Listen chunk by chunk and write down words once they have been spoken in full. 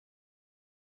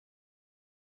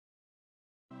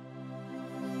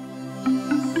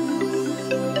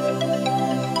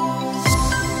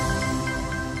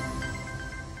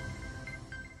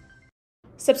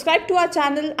Subscribe to our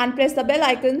channel and press the bell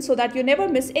icon so that you never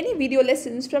miss any video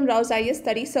lessons from RAU'S IAS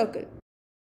Study Circle.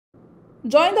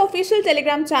 Join the official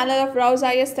Telegram channel of RAU'S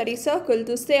IAS Study Circle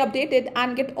to stay updated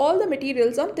and get all the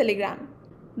materials on Telegram.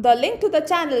 The link to the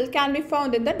channel can be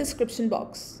found in the description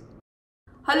box.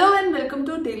 Hello and welcome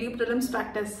to Daily Prelims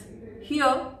Practice.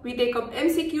 Here we take up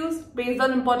MCQs based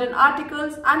on important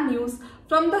articles and news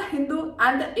from the Hindu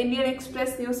and the Indian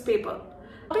Express newspaper.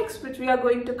 Topics which we are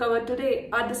going to cover today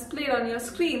are displayed on your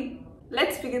screen.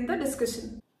 Let's begin the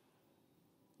discussion.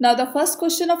 Now the first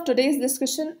question of today's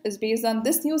discussion is based on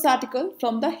this news article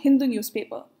from the Hindu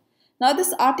newspaper. Now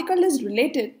this article is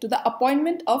related to the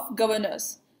appointment of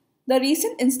governors. The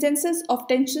recent instances of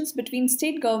tensions between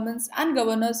state governments and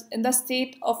governors in the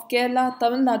state of Kerala,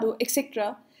 Tamil Nadu,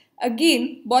 etc.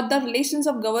 again brought the relations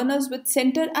of governors with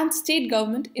centre and state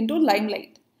government into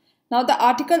limelight. Now the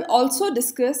article also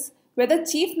discusses whether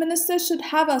chief ministers should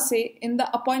have a say in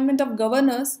the appointment of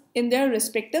governors in their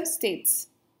respective states.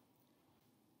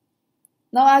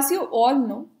 Now, as you all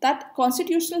know, that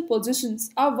constitutional positions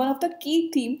are one of the key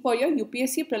themes for your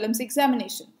UPSC Prelims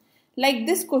examination. Like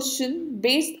this question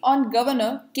based on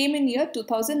governor came in year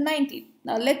 2019.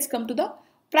 Now, let's come to the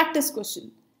practice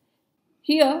question.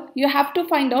 Here, you have to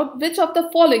find out which of the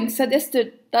following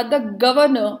suggested that the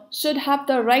governor should have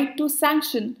the right to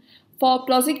sanction for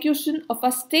prosecution of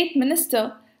a state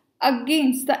minister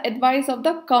against the advice of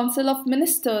the Council of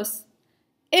Ministers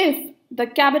if the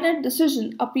cabinet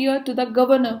decision appeared to the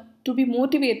governor to be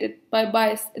motivated by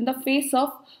bias in the face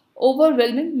of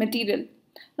overwhelming material.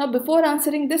 Now, before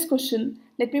answering this question,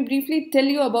 let me briefly tell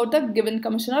you about the given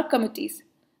commission or committees.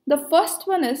 The first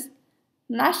one is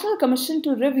National Commission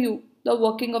to Review the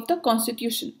Working of the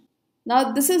Constitution.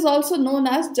 Now, this is also known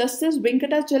as Justice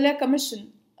Venkatacharya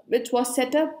Commission, which was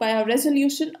set up by a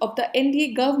resolution of the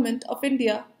NDA government of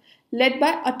India led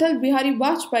by Atal Bihari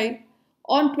Vajpayee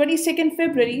on 22nd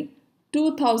February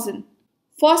 2000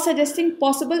 for suggesting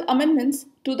possible amendments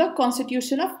to the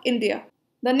Constitution of India.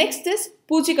 The next is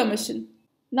Puji Commission.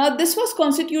 Now this was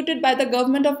constituted by the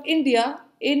government of India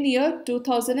in year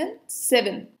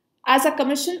 2007 as a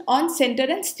commission on centre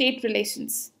and state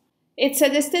relations. It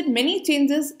suggested many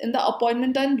changes in the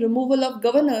appointment and removal of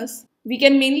governors. We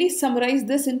can mainly summarize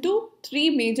this into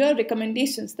three major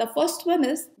recommendations. The first one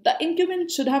is the incumbent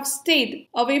should have stayed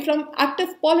away from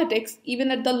active politics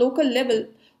even at the local level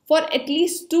for at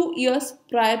least 2 years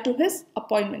prior to his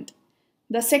appointment.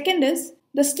 The second is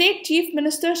the state chief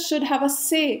minister should have a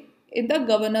say in the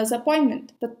governor's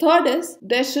appointment. The third is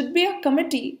there should be a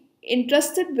committee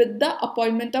entrusted with the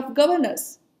appointment of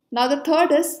governors. Now the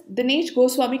third is Dinesh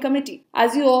Goswami Committee.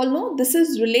 As you all know, this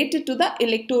is related to the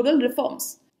electoral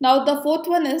reforms. Now the fourth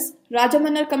one is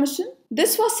Rajamannar Commission.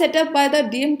 This was set up by the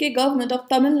DMK government of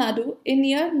Tamil Nadu in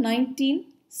year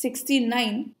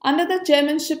 1969 under the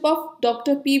chairmanship of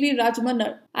Dr. P.V.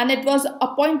 Rajamannar, and it was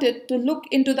appointed to look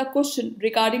into the question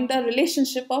regarding the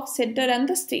relationship of centre and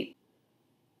the state.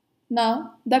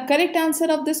 Now the correct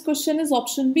answer of this question is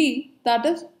option B, that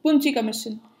is Puji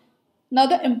Commission. Now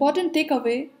the important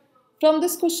takeaway from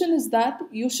this question is that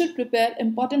you should prepare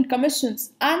important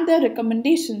commissions and their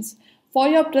recommendations for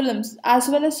your prelims as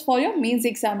well as for your mains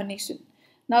examination.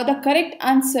 Now the correct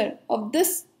answer of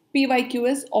this PYQ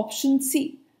is option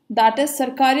C, that is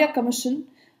Sarkaria Commission,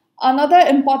 another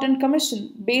important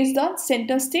commission based on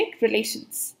centre-state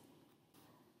relations.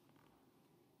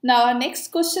 Now our next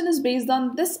question is based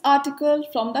on this article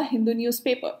from the Hindu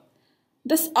newspaper.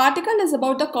 This article is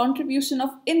about the contribution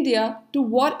of India to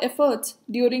war efforts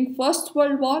during First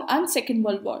World War and Second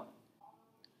World War.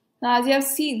 Now as you have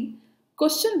seen,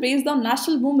 question based on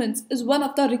national movements is one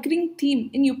of the recurring theme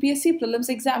in UPSC Prelims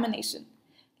examination.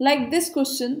 Like this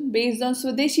question based on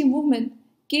Swadeshi movement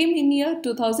came in year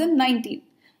 2019.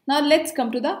 Now let's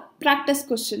come to the practice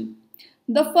question.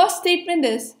 The first statement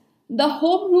is the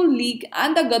Home Rule League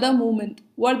and the Gada movement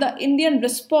were the Indian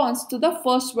response to the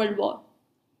First World War.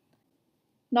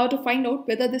 Now to find out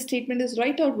whether this statement is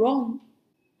right or wrong,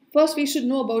 first we should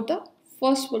know about the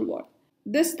First World War.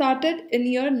 This started in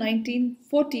year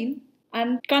 1914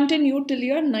 and continued till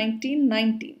year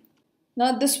 1919.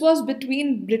 Now this was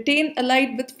between Britain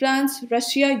allied with France,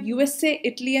 Russia, USA,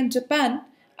 Italy and Japan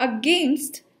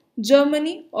against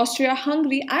Germany,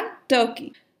 Austria-Hungary and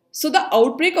Turkey. So the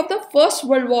outbreak of the First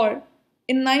World War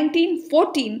in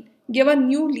 1914 gave a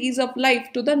new lease of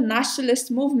life to the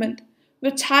nationalist movement,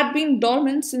 which had been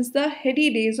dormant since the heady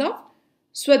days of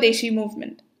Swadeshi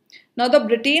movement. Now the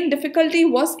Britain difficulty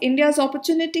was India's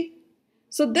opportunity.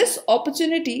 So this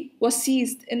opportunity was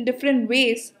seized in different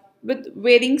ways with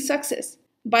varying success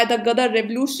by the Gada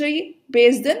revolutionary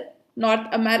based in North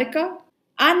America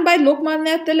and by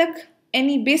Lokmanya Tilak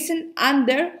any basin and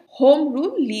their home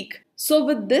rule league. So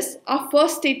with this, our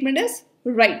first statement is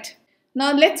right.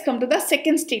 Now let's come to the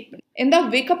second statement. In the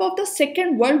wake up of the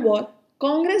Second World War,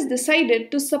 Congress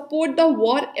decided to support the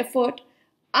war effort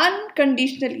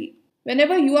unconditionally.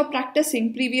 Whenever you are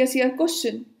practicing previous year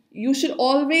question, you should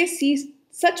always see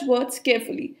such words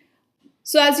carefully.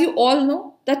 So as you all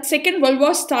know, that Second World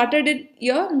War started in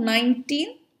year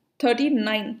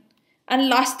 1939 and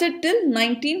lasted till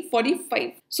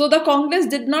 1945. So the Congress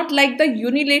did not like the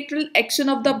unilateral action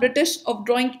of the British of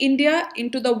drawing India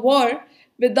into the war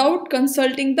without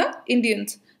consulting the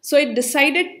Indians. So it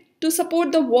decided to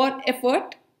support the war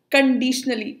effort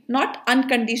conditionally, not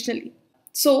unconditionally.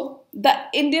 So the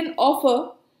Indian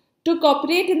offer to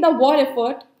cooperate in the war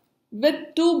effort with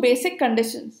two basic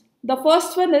conditions. The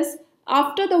first one is,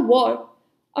 after the war,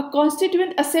 a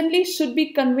constituent assembly should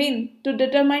be convened to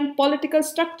determine political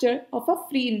structure of a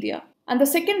free India. And the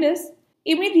second is,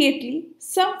 immediately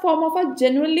some form of a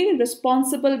genuinely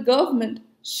responsible government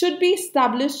should be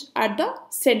established at the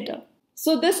center.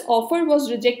 So this offer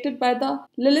was rejected by the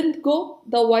Lilongwe,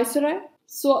 the viceroy.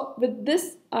 So with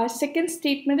this, our second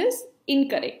statement is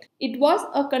incorrect. It was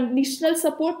a conditional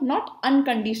support, not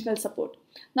unconditional support.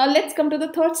 Now let's come to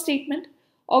the third statement.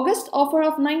 August offer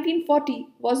of 1940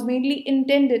 was mainly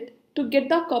intended to get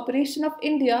the cooperation of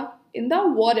India in the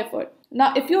war effort.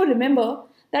 Now if you remember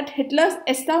that Hitler's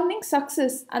astounding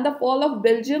success and the fall of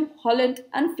Belgium, Holland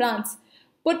and France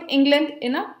put England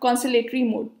in a conciliatory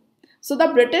mood. So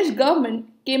the British government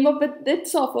came up with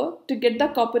this offer to get the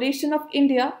cooperation of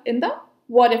India in the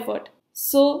war effort.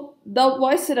 So the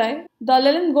viceroy, the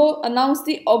Lilongwe, announced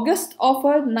the August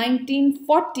offer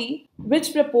 1940,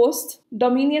 which proposed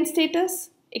dominion status,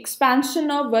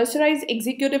 expansion of viceroy's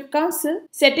executive council,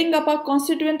 setting up a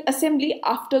constituent assembly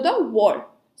after the war.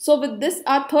 So with this,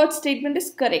 our third statement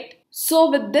is correct.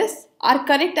 So with this, our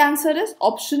correct answer is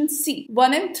option C,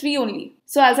 1 and 3 only.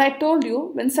 So as I told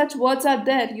you, when such words are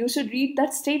there, you should read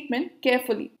that statement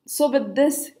carefully. So with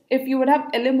this, if you would have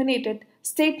eliminated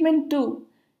statement 2,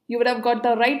 you would have got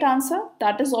the right answer,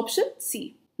 that is option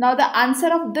C. Now the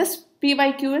answer of this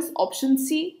PYQ is option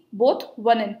C, both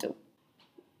 1 and 2.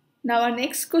 Now our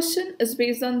next question is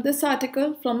based on this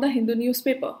article from the Hindu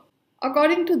newspaper.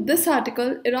 According to this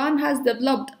article, Iran has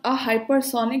developed a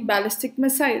hypersonic ballistic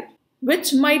missile,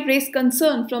 which might raise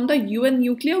concern from the UN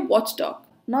nuclear watchdog.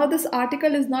 Now this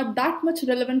article is not that much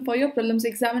relevant for your prelims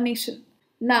examination.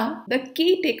 Now the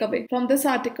key takeaway from this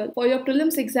article for your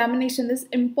prelims examination is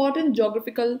important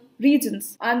geographical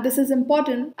regions, and this is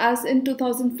important as in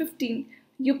 2015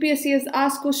 UPSC has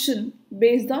asked question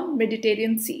based on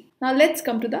Mediterranean Sea. Now let's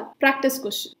come to the practice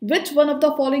question. Which one of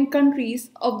the following countries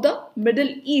of the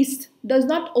Middle East does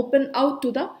not open out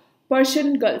to the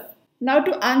Persian Gulf? Now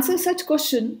to answer such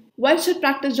question, one should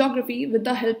practice geography with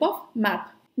the help of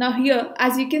map. Now here,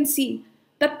 as you can see,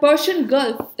 that Persian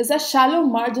Gulf is a shallow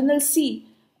marginal sea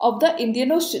of the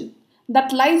Indian Ocean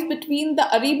that lies between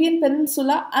the Arabian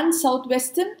Peninsula and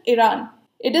southwestern Iran.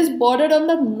 It is bordered on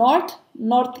the north,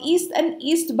 northeast and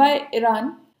east by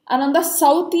Iran, and on the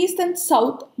southeast and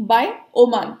south by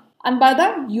Oman, and by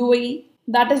the UAE,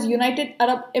 that is United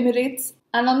Arab Emirates,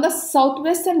 and on the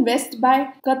southwest and west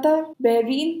by Qatar,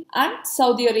 Bahrain and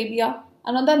Saudi Arabia,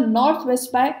 and on the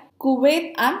northwest by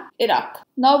Kuwait and Iraq.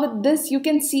 Now with this you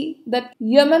can see that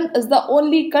Yemen is the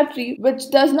only country which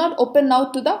does not open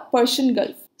out to the Persian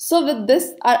Gulf. So with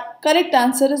this, our correct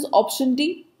answer is option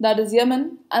D, that is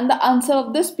Yemen, and the answer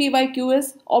of this PYQ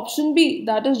is option B,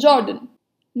 that is Jordan.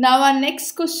 Now our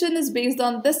next question is based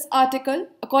on this article.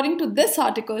 According to this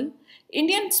article,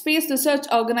 Indian Space Research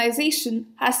Organization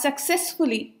has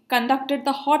successfully conducted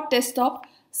the hot test of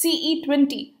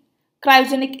CE-20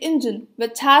 Cryogenic Engine,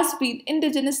 which has been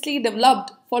indigenously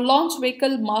developed for Launch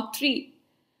Vehicle Mark III,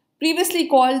 previously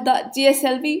called the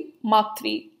GSLV Mark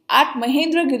III, at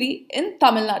Mahendragiri in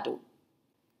Tamil Nadu.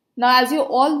 Now as you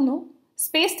all know,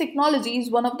 space technology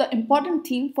is one of the important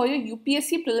themes for your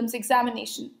UPSC prelims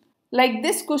examination. Like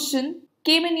this question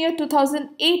came in year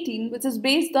 2018, which is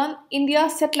based on India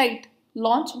satellite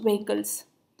launch vehicles.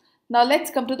 Now let's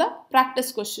come to the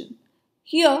practice question.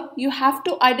 Here you have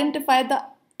to identify the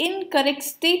incorrect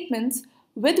statements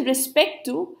with respect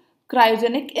to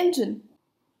cryogenic engine.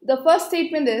 The first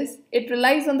statement is, it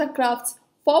relies on the craft's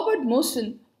forward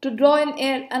motion to draw in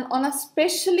air and on a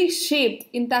specially shaped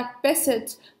intact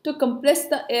passage to compress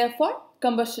the air for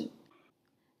combustion.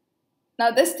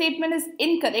 Now this statement is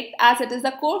incorrect as it is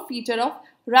the core feature of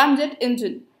ramjet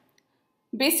engine.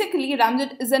 Basically,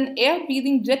 ramjet is an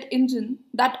air-breathing jet engine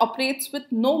that operates with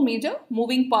no major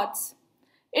moving parts.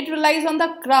 It relies on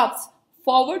the craft's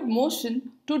forward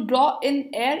motion to draw in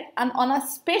air and on a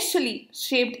specially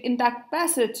shaped intact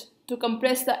passage to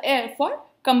compress the air for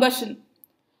combustion.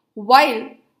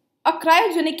 While a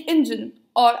cryogenic engine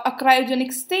or a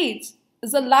cryogenic stage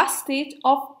is the last stage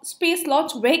of space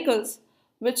launch vehicles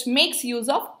which makes use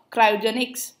of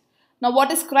cryogenics. Now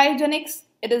what is cryogenics?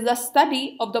 It is the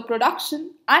study of the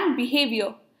production and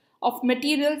behavior of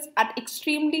materials at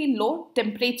extremely low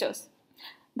temperatures,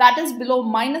 that is below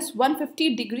minus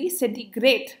 150 degrees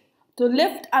centigrade, to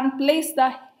lift and place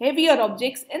the heavier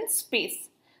objects in space.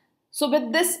 So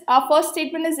with this, our first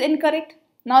statement is incorrect.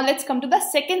 Now let's come to the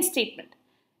second statement.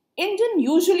 Engine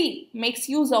usually makes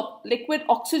use of liquid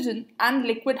oxygen and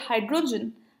liquid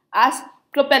hydrogen as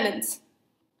propellants.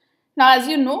 Now as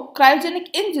you know, cryogenic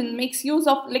engine makes use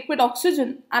of liquid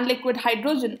oxygen and liquid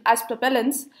hydrogen as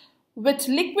propellants, which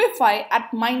liquefy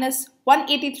at minus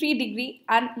 183 degree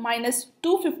and minus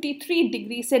 253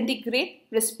 degree centigrade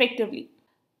respectively.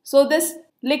 So this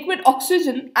liquid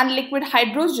oxygen and liquid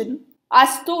hydrogen are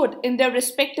stored in their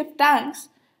respective tanks,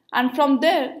 and from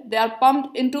there they are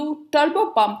pumped into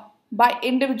turbo pump by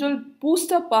individual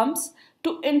booster pumps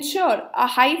to ensure a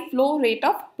high flow rate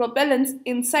of propellants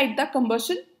inside the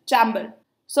combustion chamber.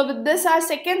 So with this, our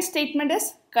second statement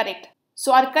is correct.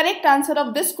 So our correct answer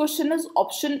of this question is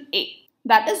option A,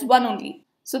 that is 1 only.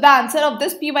 So the answer of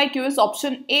this PYQ is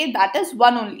option A, that is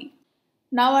 1 only.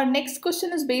 Now our next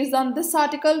question is based on this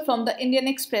article from the Indian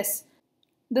Express.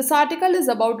 This article is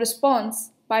about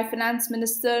response by Finance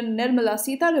Minister Nirmala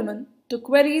Sitharaman to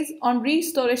queries on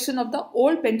restoration of the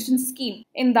old pension scheme.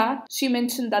 In that, she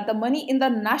mentioned that the money in the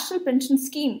national pension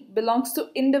scheme belongs to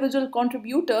individual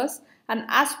contributors, and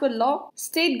as per law,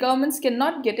 state governments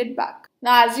cannot get it back.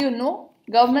 Now as you know,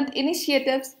 government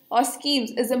initiatives or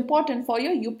schemes is important for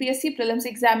your UPSC Prelims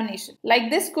examination. Like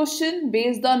this question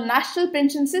based on national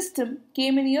pension system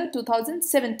came in year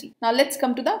 2017. Now let's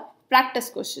come to the practice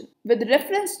question. With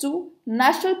reference to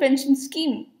national pension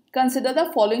scheme, consider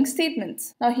the following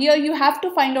statements. Now here you have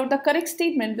to find out the correct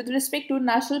statement with respect to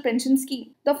national pension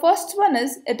scheme. The first one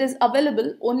is, it is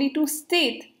available only to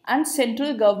state and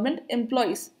central government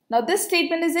employees. Now this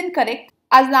statement is incorrect,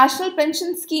 as national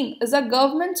pension scheme is a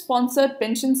government sponsored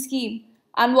pension scheme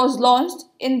and was launched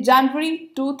in January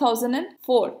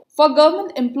 2004 for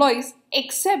government employees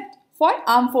except for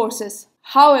armed forces.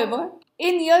 However,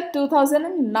 in year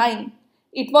 2009,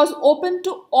 it was open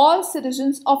to all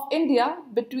citizens of India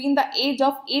between the age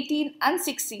of 18 and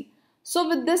 60. So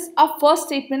with this, our first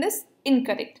statement is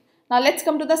incorrect. Now let's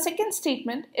come to the second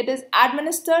statement. It is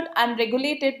administered and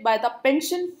regulated by the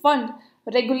Pension Fund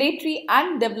Regulatory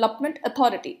and Development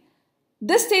Authority.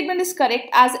 This statement is correct,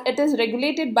 as it is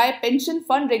regulated by Pension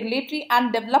Fund Regulatory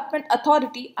and Development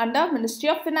Authority under Ministry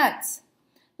of Finance.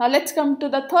 Now let's come to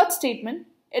the third statement.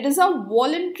 It is a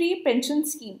voluntary pension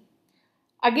scheme.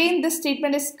 Again, this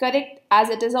statement is correct, as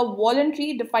it is a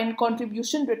voluntary defined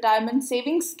contribution retirement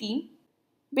savings scheme.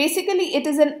 Basically, it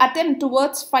is an attempt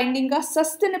towards finding a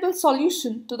sustainable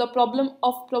solution to the problem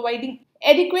of providing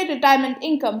adequate retirement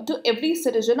income to every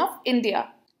citizen of India.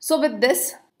 So with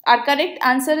this, our correct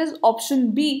answer is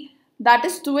option B, that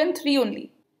is 2 and 3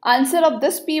 only. Answer of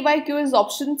this PYQ is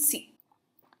option C.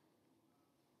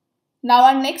 Now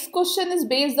our next question is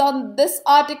based on this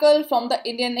article from the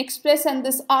Indian Express, and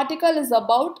this article is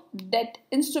about debt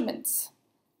instruments.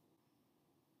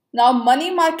 Now money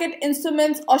market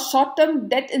instruments or short-term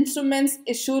debt instruments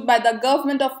issued by the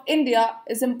government of India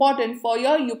is important for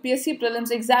your UPSC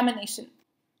Prelims examination.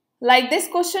 Like this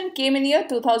question came in year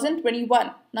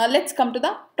 2021. Now let's come to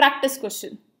the practice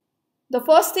question. The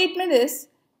first statement is,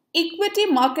 equity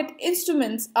market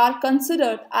instruments are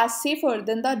considered as safer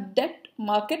than the debt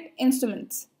market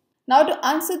instruments. Now to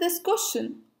answer this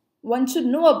question, one should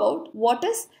know about what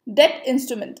is debt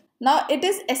instrument. Now it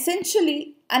is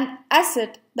essentially an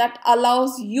asset that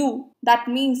allows you, that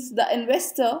means the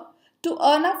investor, to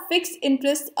earn a fixed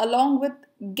interest along with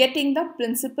getting the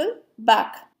principal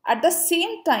back. At the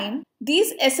same time,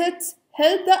 these assets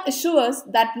help the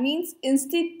issuers, that means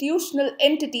institutional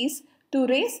entities, to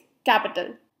raise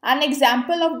capital. An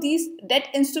example of these debt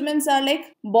instruments are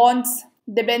like bonds,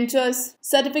 debentures,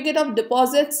 certificate of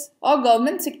deposits, or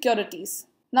government securities.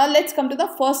 Now let's come to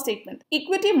the first statement.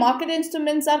 Equity market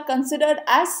instruments are considered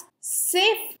as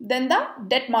safe than the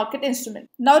debt market instrument.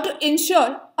 Now to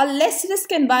ensure a less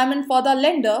risk environment for the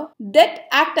lender, debt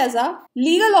act as a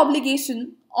legal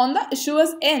obligation on the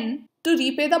issuer's end to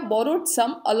repay the borrowed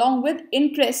sum along with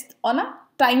interest on a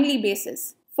timely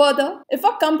basis. Further, if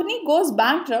a company goes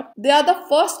bankrupt, they are the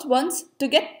first ones to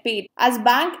get paid, as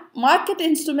bank market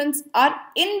instruments are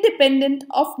independent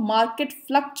of market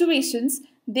fluctuations.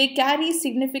 they carry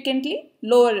significantly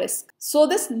lower risk. So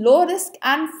this low risk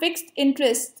and fixed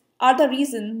interest are the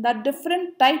reason that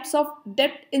different types of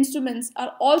debt instruments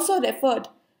are also referred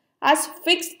as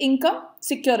fixed income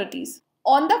securities.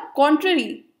 On the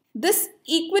contrary, this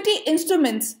equity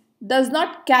instruments does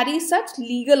not carry such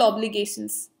legal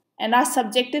obligations and are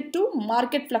subjected to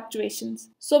market fluctuations.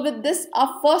 So with this,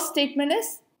 our first statement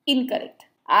is incorrect,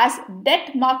 as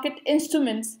debt market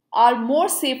instruments are more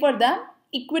safer than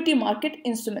equity market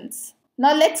instruments.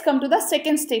 Now let's come to the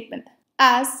second statement.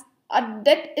 As a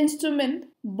debt instrument,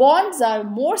 bonds are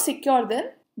more secure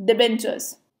than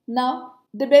debentures. Now,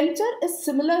 debenture is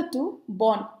similar to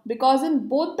bond because in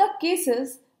both the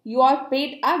cases you are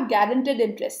paid a guaranteed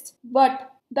interest,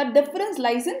 but the difference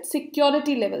lies in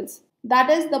security levels. That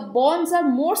is, the bonds are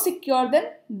more secure than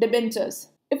debentures.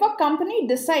 If a company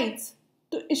decides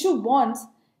to issue bonds,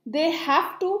 they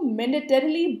have to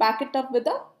mandatorily back it up with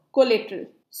a collateral.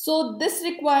 So this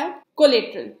required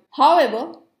collateral.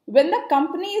 However, when the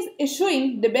company is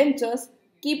issuing debentures,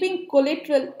 keeping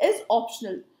collateral is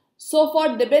optional. So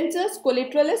for debentures,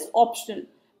 collateral is optional,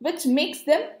 which makes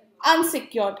them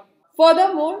unsecured.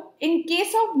 Furthermore, in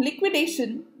case of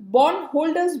liquidation, bond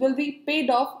holders will be paid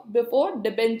off before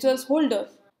debentures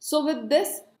holders. So with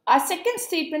this, our second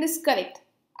statement is correct,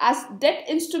 as debt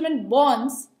instrument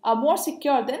bonds are more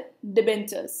secure than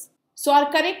debentures. So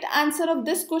our correct answer of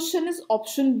this question is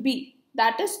option B,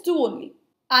 that is 2 only.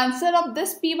 Answer of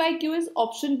this PYQ is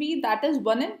option B, that is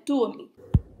 1 and 2 only.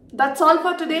 That's all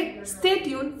for today. Stay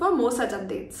tuned for more such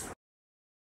updates.